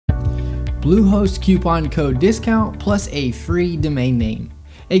Bluehost coupon code discount plus a free domain name.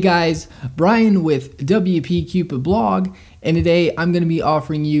 Hey guys, Brian with WP Cupid Blog, and today I'm going to be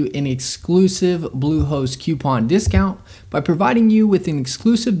offering you an exclusive Bluehost coupon discount by providing you with an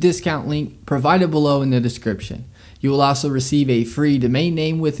exclusive discount link provided below in the description. You will also receive a free domain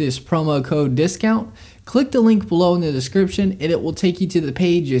name with this promo code discount. Click the link below in the description and it will take you to the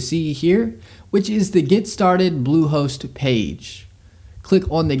page you see here, which is the Get Started Bluehost page. Click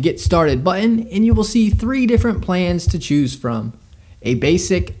on the Get Started button and you will see 3 different plans to choose from: a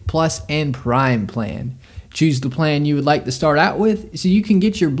basic, plus, and prime plan. Choose the plan you would like to start out with so you can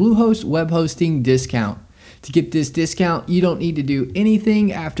get your Bluehost web hosting discount. To get this discount, you don't need to do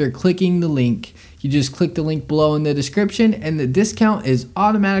anything after clicking the link. You just click the link below in the description and the discount is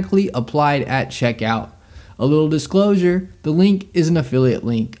automatically applied at checkout. A little disclosure, the link is an affiliate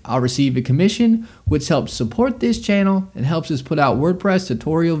link. I'll receive a commission, which helps support this channel and helps us put out WordPress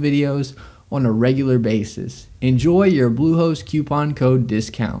tutorial videos on a regular basis. Enjoy your Bluehost coupon code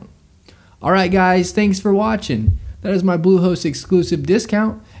discount. Alright guys, thanks for watching. That is my Bluehost exclusive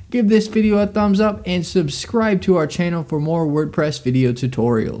discount. Give this video a thumbs up and subscribe to our channel for more WordPress video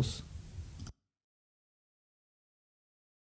tutorials.